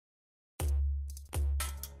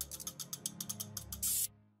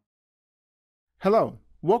Hello,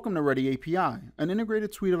 welcome to ReadyAPI, an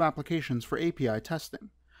integrated suite of applications for API testing.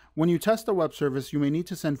 When you test a web service, you may need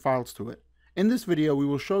to send files to it. In this video, we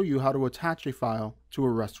will show you how to attach a file to a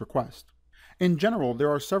REST request. In general, there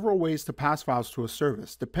are several ways to pass files to a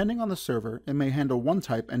service. Depending on the server, it may handle one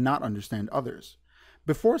type and not understand others.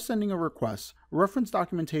 Before sending a request, reference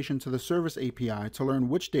documentation to the service API to learn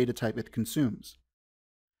which data type it consumes.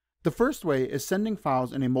 The first way is sending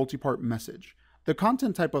files in a multi-part message. The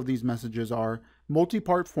content type of these messages are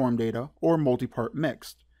multi-part form data or multi-part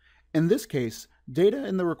mixed. In this case, data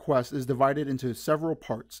in the request is divided into several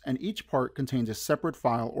parts, and each part contains a separate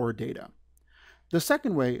file or data. The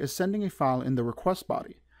second way is sending a file in the request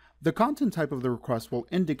body. The content type of the request will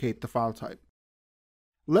indicate the file type.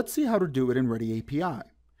 Let's see how to do it in ReadyAPI.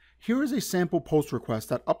 Here is a sample post request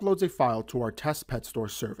that uploads a file to our test pet store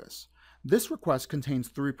service. This request contains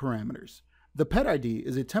 3 parameters. The pet ID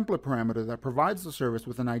is a template parameter that provides the service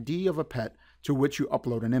with an ID of a pet to which you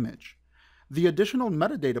upload an image. The additional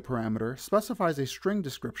metadata parameter specifies a string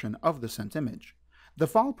description of the sent image. The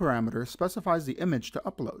file parameter specifies the image to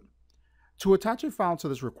upload. To attach a file to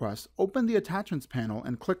this request, open the Attachments panel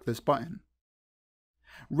and click this button.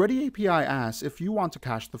 ReadyAPI asks if you want to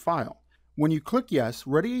cache the file. When you click yes,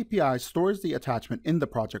 ReadyAPI stores the attachment in the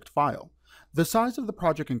project file. The size of the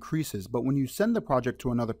project increases, but when you send the project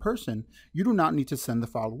to another person, you do not need to send the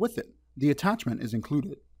file with it. The attachment is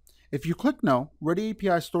included. If you click no,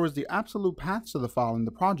 ReadyAPI stores the absolute paths to the file in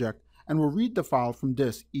the project and will read the file from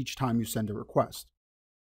disk each time you send a request.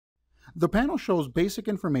 The panel shows basic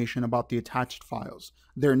information about the attached files,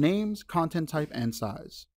 their names, content type, and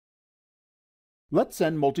size. Let's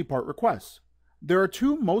send multi-part requests. There are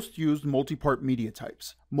 2 most used multi-part media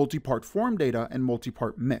types, multi-part form data and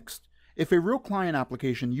multi-part mixed. If a real client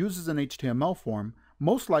application uses an HTML form,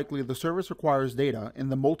 most likely the service requires data in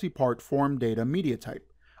the multi-part form data media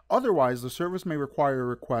type. Otherwise, the service may require a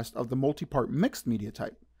request of the multi-part mixed media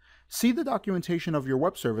type. See the documentation of your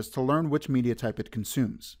web service to learn which media type it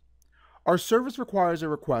consumes. Our service requires a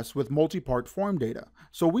request with multi-part form data,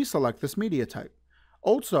 so we select this media type.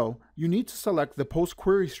 Also, you need to select the post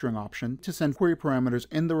query string option to send query parameters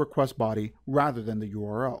in the request body rather than the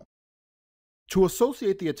URL. To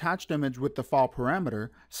associate the attached image with the file parameter,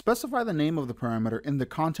 specify the name of the parameter in the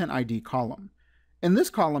Content ID column. In this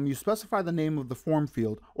column, you specify the name of the form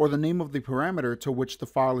field or the name of the parameter to which the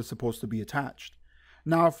file is supposed to be attached.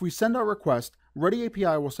 Now, if we send our request,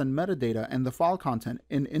 ReadyAPI will send metadata and the file content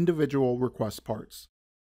in individual request parts.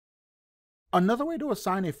 Another way to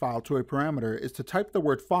assign a file to a parameter is to type the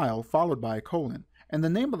word file followed by a colon and the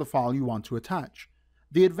name of the file you want to attach.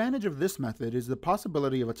 The advantage of this method is the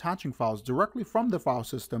possibility of attaching files directly from the file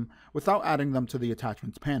system without adding them to the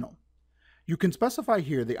Attachments panel. You can specify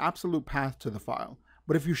here the absolute path to the file,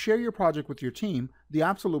 but if you share your project with your team, the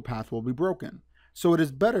absolute path will be broken, so it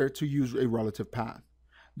is better to use a relative path.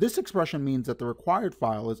 This expression means that the required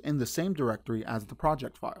file is in the same directory as the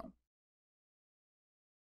project file.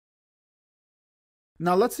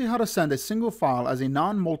 Now let's see how to send a single file as a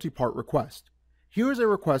non-multi-part request. Here is a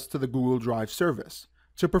request to the Google Drive service.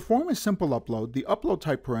 To perform a simple upload, the upload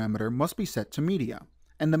type parameter must be set to media,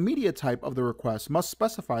 and the media type of the request must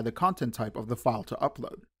specify the content type of the file to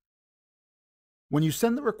upload. When you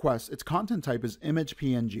send the request, its content type is image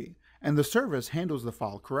PNG, and the service handles the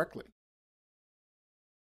file correctly.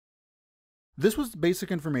 This was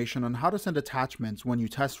basic information on how to send attachments when you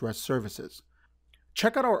test REST services.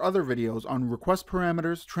 Check out our other videos on request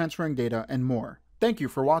parameters, transferring data, and more. Thank you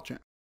for watching.